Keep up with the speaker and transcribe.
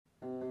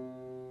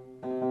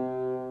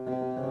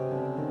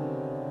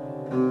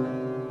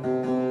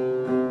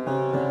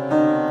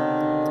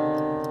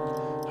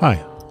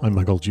Hi, I'm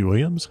Michael G.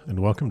 Williams,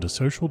 and welcome to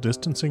Social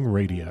Distancing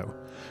Radio.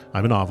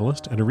 I'm a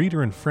novelist, and a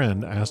reader and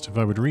friend asked if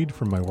I would read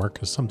from my work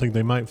as something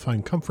they might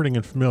find comforting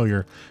and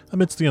familiar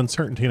amidst the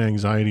uncertainty and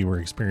anxiety we're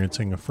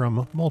experiencing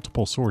from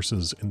multiple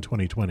sources in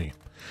 2020.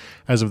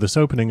 As of this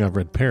opening, I've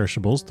read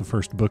Perishables, the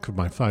first book of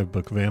my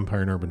 5-book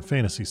vampire and urban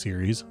fantasy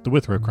series, The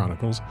Withrow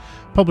Chronicles,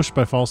 published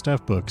by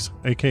Falstaff Books,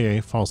 aka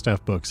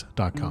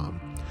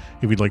falstaffbooks.com.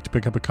 If you'd like to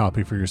pick up a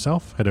copy for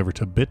yourself, head over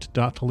to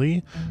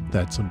bit.ly,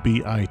 that's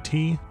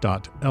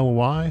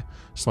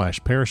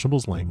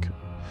bit.ly/perishables link.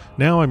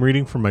 Now I'm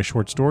reading from my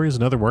short stories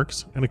and other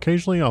works, and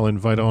occasionally I'll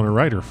invite on a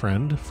writer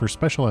friend for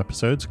special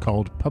episodes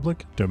called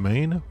Public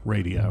Domain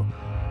Radio.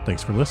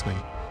 Thanks for listening.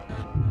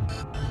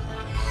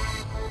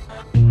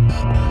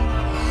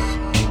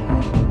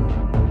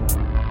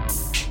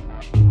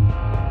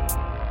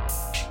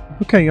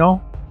 Okay,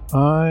 y'all.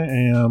 I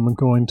am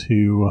going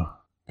to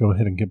go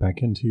ahead and get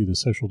back into the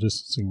Social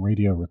Distancing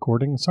Radio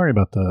recording. Sorry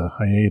about the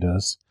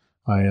hiatus.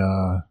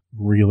 I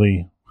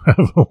really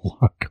have a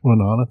lot going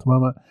on at the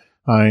moment.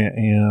 I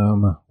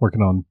am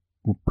working on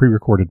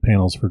pre-recorded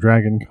panels for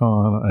Dragon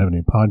Con. I have a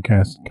new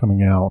podcast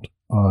coming out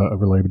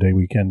over Labor Day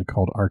weekend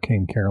called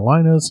Arcane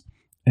Carolinas.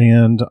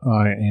 And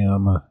I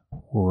am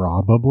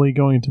probably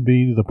going to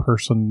be the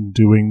person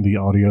doing the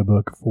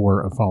audiobook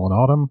for A Fallen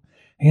Autumn.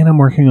 And I'm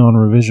working on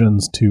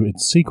revisions to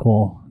its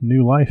sequel,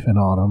 New Life in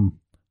Autumn.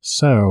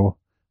 So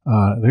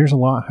there's a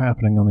lot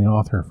happening on the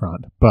author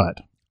front.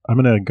 But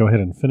I'm going to go ahead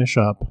and finish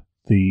up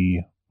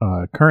the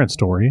current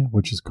story,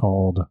 which is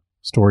called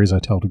Stories I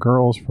Tell to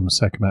Girls from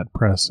Sekhmet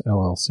Press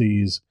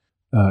LLC's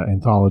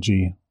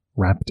anthology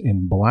Wrapped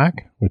in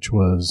Black, which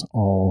was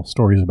all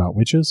stories about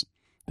witches.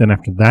 Then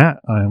after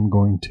that, I'm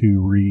going to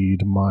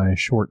read my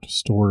short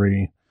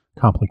story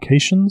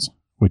Complications,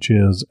 which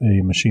is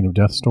a Machine of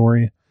Death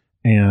story.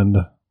 And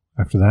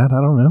after that,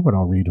 I don't know what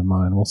I'll read of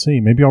mine. We'll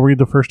see. Maybe I'll read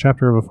the first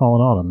chapter of A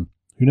Fallen Autumn.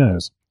 Who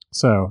knows?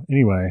 So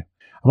anyway,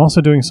 I'm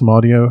also doing some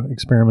audio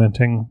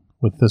experimenting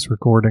with this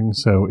recording,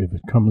 so if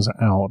it comes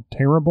out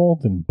terrible,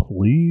 then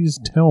please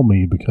tell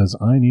me, because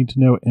I need to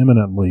know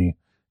imminently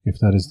if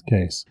that is the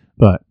case.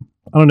 But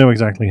I don't know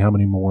exactly how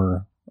many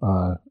more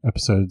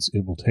episodes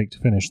it will take to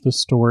finish this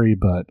story,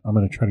 but I'm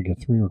going to try to get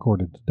 3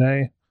 recorded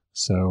today,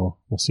 so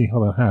we'll see how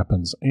that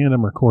happens. And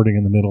I'm recording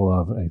in the middle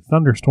of a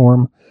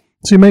thunderstorm,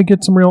 so you may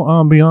get some real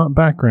ambient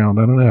background.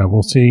 I don't know.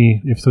 We'll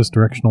see if this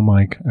directional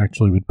mic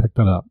actually would pick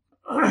that up.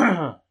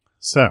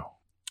 So,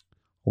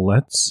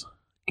 let's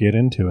get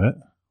into it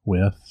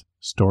with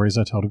Stories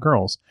I Tell to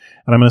Girls.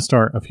 And I'm going to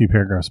start a few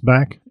paragraphs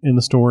back in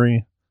the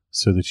story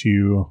so that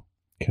you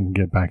can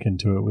get back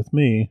into it with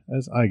me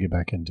as I get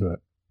back into it.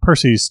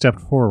 Percy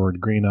stepped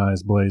forward, green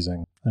eyes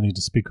blazing. "I need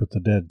to speak with the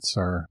dead,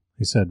 sir,"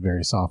 he said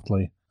very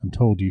softly. "I'm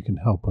told you can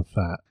help with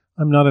that."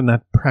 "I'm not in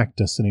that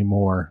practice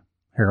anymore,"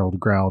 Harold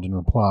growled in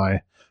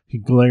reply. He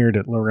glared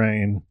at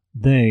Lorraine.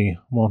 "They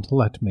won't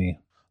let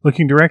me."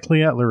 Looking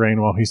directly at Lorraine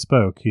while he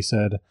spoke, he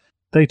said,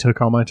 "They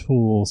took all my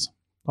tools,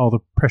 all the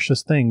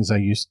precious things I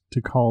used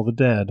to call the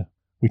dead.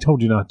 We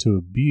told you not to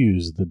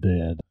abuse the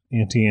dead."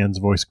 Auntie Anne's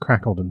voice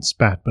crackled and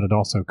spat, but it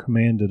also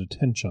commanded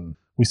attention.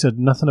 "We said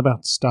nothing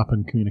about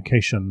stopping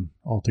communication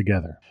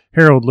altogether."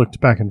 Harold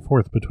looked back and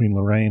forth between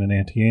Lorraine and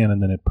Auntie Anne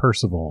and then at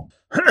Percival.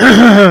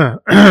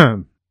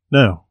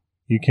 "No,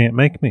 you can't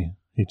make me,"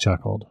 he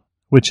chuckled.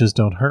 "Witches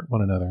don't hurt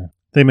one another.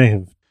 They may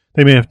have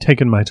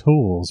taken my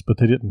tools, but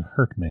they didn't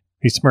hurt me."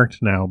 He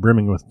smirked now,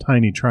 brimming with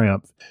tiny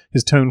triumph.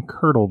 His tone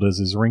curdled as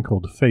his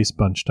wrinkled face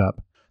bunched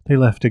up. "They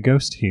left a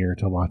ghost here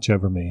to watch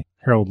over me."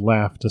 Harold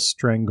laughed a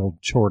strangled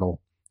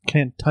chortle.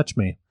 "Can't touch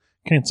me.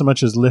 Can't so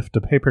much as lift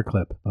a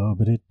paperclip." "Oh,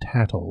 but it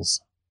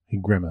tattles," he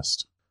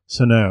grimaced.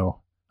 "So no,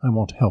 I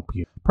won't help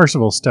you."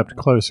 Percival stepped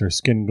closer,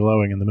 skin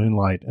glowing in the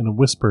moonlight, and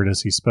whispered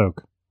as he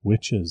spoke,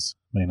 "Witches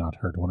may not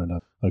hurt one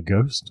another. A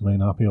ghost may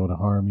not be able to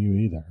harm you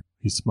either."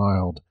 He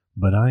smiled.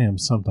 "But I am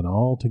something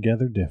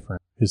altogether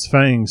different." His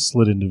fangs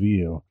slid into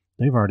view.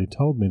 "They've already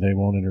told me they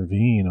won't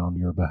intervene on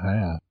your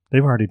behalf.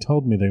 They've already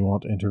told me they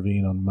won't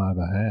intervene on my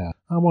behalf.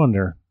 I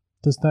wonder,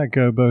 does that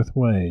go both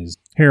ways?"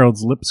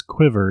 Harold's lips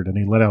quivered, and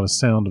he let out a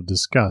sound of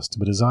disgust,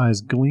 but his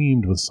eyes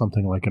gleamed with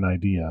something like an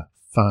idea.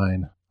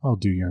 "Fine, I'll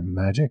do your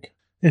magic,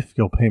 if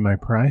you'll pay my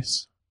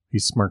price." He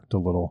smirked a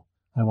little.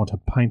 "I want a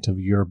pint of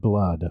your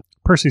blood."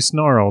 Percy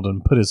snarled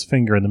and put his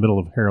finger in the middle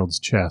of Harold's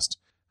chest.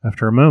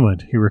 After a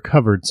moment, he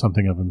recovered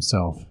something of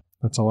himself.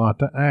 "That's a lot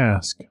to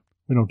ask.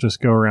 We don't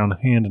just go around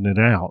handing it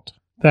out."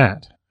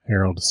 "That,"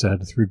 Harold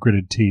said through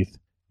gritted teeth,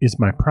 "is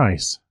my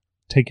price.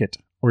 Take it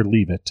or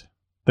leave it."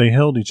 They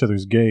held each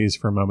other's gaze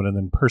for a moment, and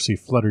then Percy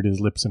fluttered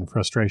his lips in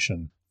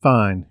frustration.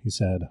 "Fine," he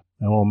said.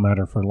 "It won't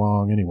matter for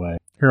long anyway."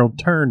 Harold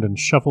turned and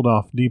shuffled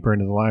off deeper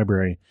into the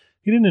library.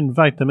 He didn't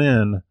invite them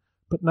in,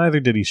 but neither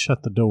did he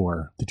shut the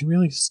door. "Did you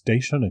really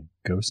station a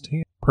ghost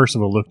here?"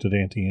 Percival looked at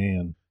Auntie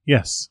Anne.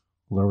 "Yes,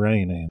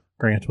 Lorraine Anne.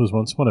 Grant was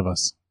once one of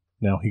us.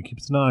 Now he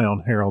keeps an eye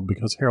on Harold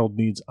because Harold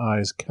needs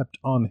eyes kept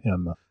on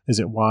him. Is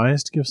it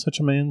wise to give such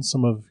a man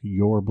some of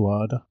your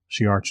blood?"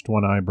 She arched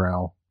one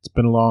eyebrow. It's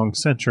been a long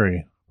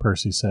century,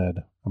 Percy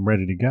said. I'm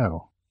ready to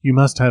go. You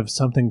must have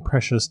something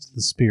precious to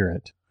the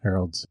spirit,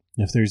 Harold said.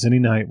 If there's any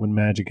night when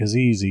magic is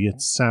easy,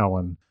 it's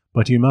Samhain.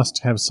 But you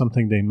must have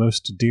something they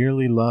most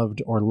dearly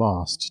loved or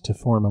lost to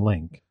form a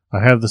link.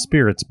 I have the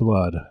spirit's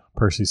blood,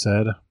 Percy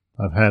said.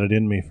 I've had it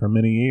in me for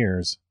many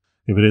years.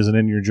 If it isn't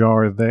in your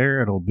jar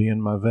there, it'll be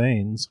in my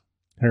veins.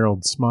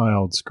 Harold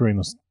smiled,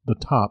 screwing the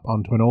top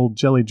onto an old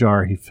jelly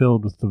jar he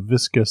filled with the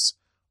viscous,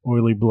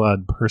 oily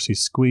blood Percy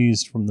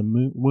squeezed from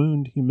the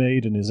wound he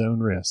made in his own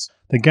wrist.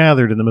 They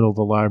gathered in the middle of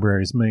the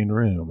library's main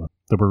room.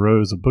 There were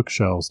rows of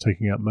bookshelves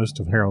taking up most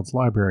of Harold's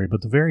library,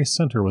 but the very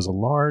center was a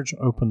large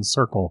open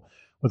circle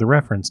with a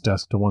reference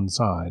desk to one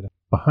side.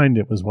 Behind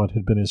it was what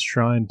had been his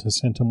shrine to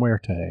Santa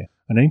Muerte,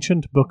 an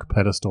ancient book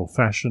pedestal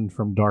fashioned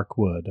from dark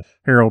wood.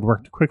 Harold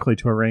worked quickly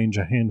to arrange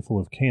a handful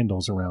of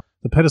candles around.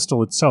 The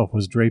pedestal itself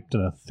was draped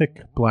in a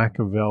thick black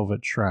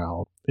velvet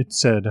shroud. It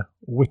said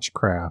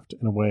witchcraft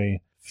in a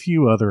way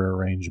few other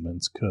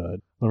arrangements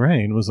could.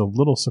 Lorraine was a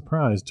little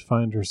surprised to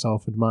find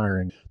herself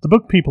admiring. The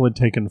book people had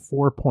taken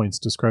 4 points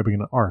describing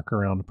an arc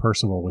around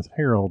Percival, with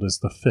Harold as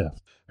the 5th.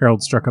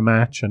 Harold struck a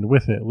match, and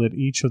with it lit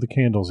each of the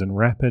candles in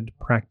rapid,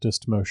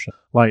 practiced motion.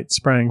 Light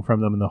sprang from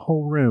them, and the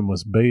whole room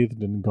was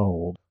bathed in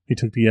gold. He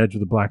took the edge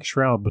of the black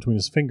shroud between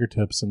his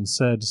fingertips and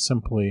said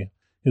simply,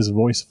 his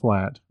voice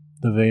flat,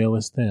 "The veil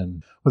is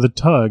thin." With a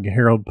tug,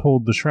 Harold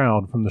pulled the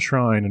shroud from the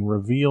shrine and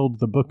revealed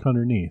the book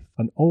underneath,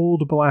 an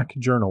old black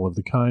journal of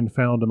the kind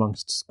found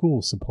amongst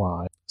school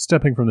supplies.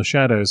 Stepping from the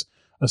shadows,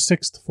 a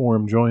 6th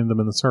form joined them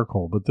in the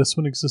circle, but this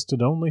one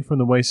existed only from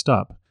the waist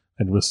up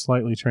and was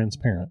slightly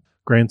transparent.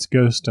 Grant's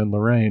ghost and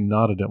Lorraine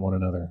nodded at one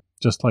another.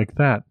 Just like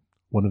that,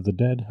 one of the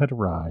dead had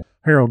arrived.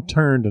 Harold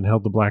turned and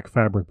held the black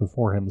fabric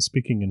before him,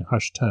 speaking in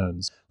hushed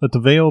tones. "Let the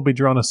veil be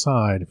drawn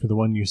aside for the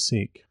one you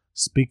seek.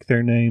 Speak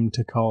their name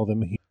to call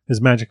them here."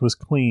 His magic was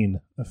clean,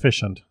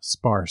 efficient,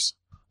 sparse.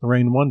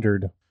 Lorraine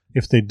wondered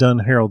if they'd done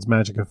Harold's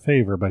magic a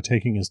favor by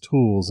taking his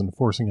tools and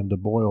forcing him to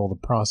boil the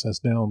process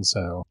down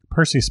so.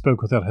 Percy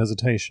spoke without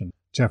hesitation.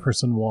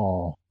 "Jefferson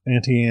Wall."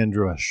 Auntie Anne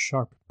drew a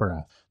sharp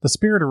breath. The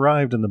spirit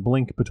arrived in the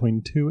blink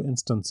between 2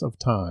 instants of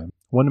time.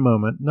 One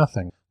moment,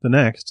 nothing. The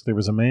next, there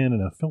was a man in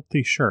a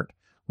filthy shirt,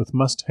 with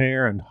mussed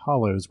hair and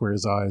hollows where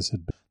his eyes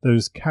had been.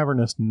 Those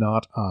cavernous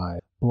knot eyes,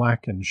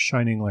 black and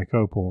shining like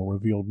opal,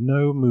 revealed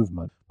no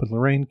movement, but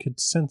Lorraine could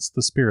sense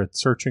the spirit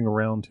searching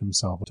around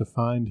himself to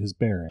find his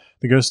bearing.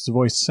 The ghost's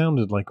voice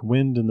sounded like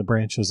wind in the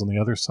branches on the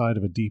other side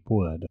of a deep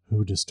wood.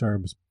 "Who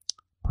disturbs?"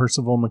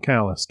 "Percival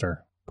McAllister,"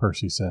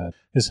 Percy said.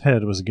 His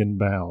head was again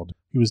bowed.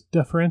 He was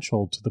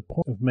deferential to the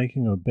point of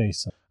making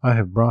obeisance. "I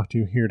have brought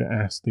you here to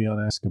ask the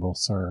unaskable,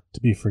 sir,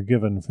 to be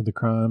forgiven for the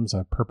crimes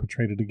I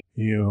perpetrated against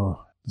you."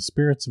 The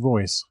spirit's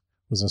voice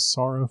was a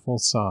sorrowful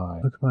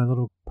sigh. "Look, my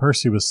little—"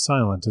 Percy was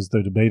silent, as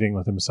though debating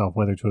with himself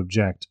whether to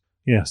object.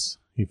 "Yes,"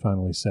 he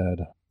finally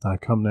said. "I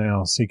come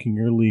now, seeking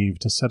your leave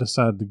to set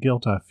aside the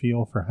guilt I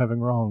feel for having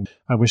wronged.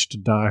 I wish to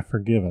die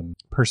forgiven."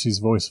 Percy's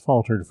voice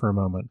faltered for a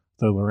moment,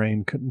 though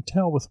Lorraine couldn't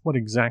tell with what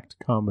exact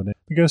combination.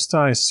 The ghost's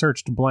eyes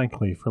searched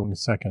blankly for a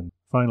second.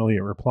 Finally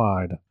it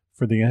replied,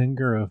 "For the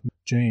anger of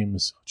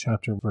James,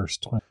 chapter verse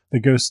 20. The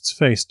ghost's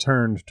face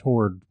turned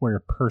toward where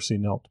Percy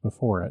knelt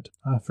before it.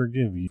 "I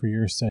forgive you for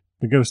your sake."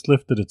 The ghost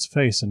lifted its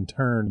face and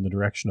turned in the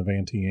direction of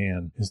Auntie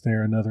Anne. "Is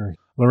there another?"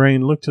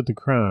 Lorraine looked at the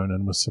crone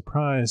and was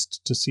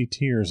surprised to see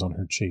tears on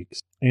her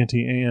cheeks.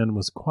 Auntie Anne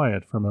was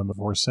quiet for a moment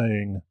before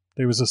saying,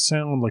 There was a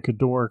sound like a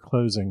door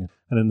closing,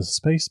 and in the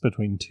space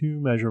between 2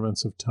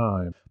 measurements of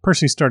time,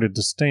 Percy started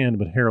to stand,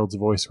 but Harold's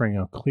voice rang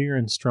out clear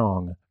and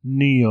strong.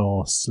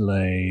 "Kneel,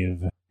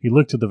 slave." He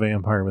looked at the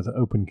vampire with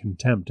open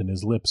contempt, and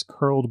his lips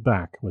curled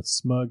back with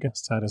smug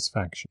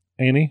satisfaction.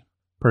 "Annie?"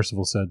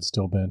 Percival said,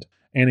 still bent.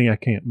 "Annie, I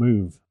can't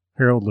move."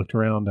 Harold looked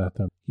around at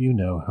them. "You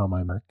know how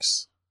my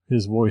works."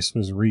 His voice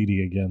was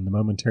reedy again, the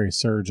momentary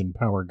surge in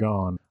power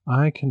gone.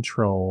 "I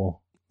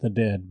control the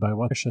dead by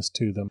what's precious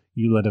to them.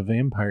 You let a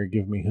vampire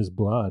give me his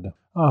blood.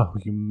 Oh,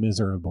 you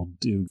miserable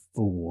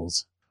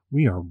fools.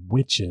 We are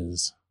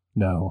witches.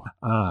 No,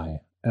 I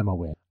am a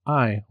witch.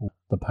 I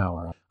the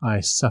power. I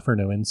suffer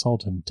no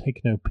insult and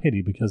take no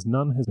pity because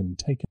none has been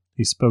taken."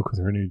 He spoke with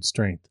renewed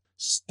strength.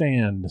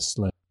 "Stand,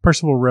 slave."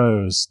 Percival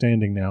rose,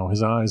 standing now,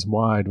 his eyes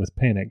wide with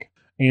panic.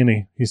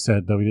 "Annie," he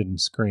said, though he didn't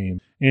scream.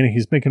 "Annie,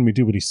 he's making me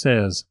do what he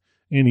says.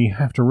 Annie, you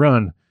have to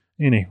run.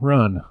 Annie,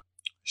 run."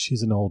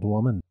 "She's an old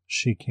woman.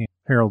 She can't."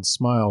 Harold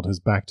smiled, his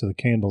back to the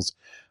candles,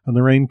 and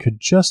Lorraine could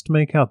just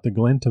make out the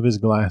glint of his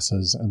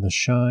glasses and the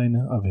shine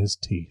of his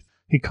teeth.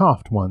 He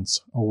coughed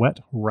once, a wet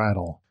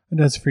rattle. "And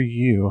as for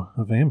you,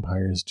 a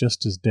vampire is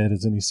just as dead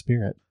as any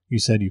spirit. You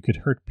said you could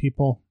hurt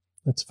people.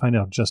 Let's find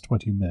out just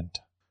what you meant.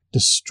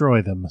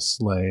 Destroy them,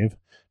 slave.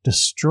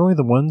 Destroy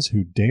the ones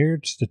who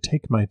dared to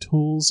take my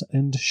tools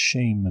and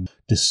shame them.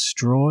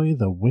 Destroy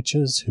the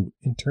witches who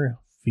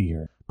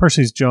interfere."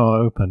 Percy's jaw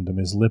opened and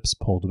his lips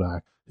pulled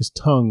back. His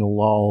tongue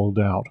lolled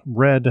out,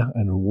 red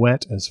and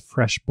wet as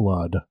fresh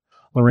blood.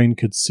 Lorraine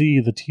could see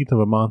the teeth of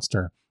a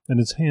monster, and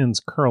his hands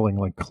curling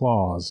like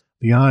claws.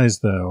 The eyes,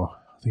 though,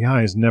 The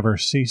eyes never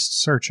ceased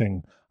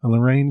searching, and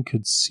Lorraine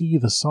could see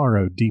the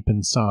sorrow deep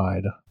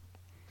inside.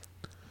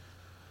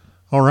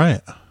 All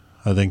right.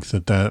 I think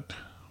that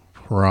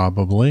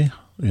probably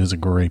is a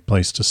great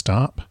place to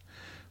stop.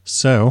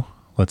 So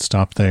let's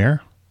stop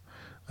there,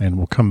 and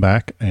we'll come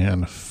back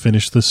and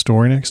finish this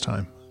story next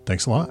time.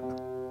 Thanks a lot.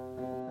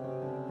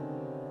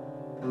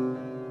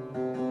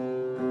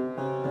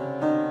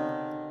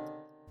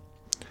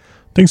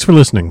 Thanks for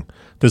listening.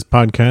 This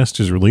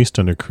podcast is released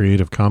under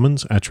Creative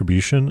Commons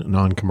Attribution,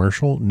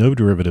 Non-Commercial, No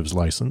Derivatives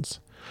license.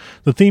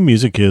 The theme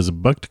music is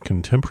Bucked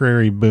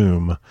Contemporary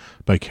Boom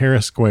by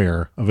Kara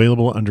Square,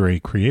 available under a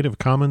Creative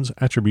Commons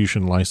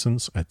Attribution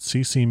license at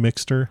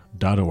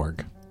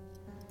ccmixter.org.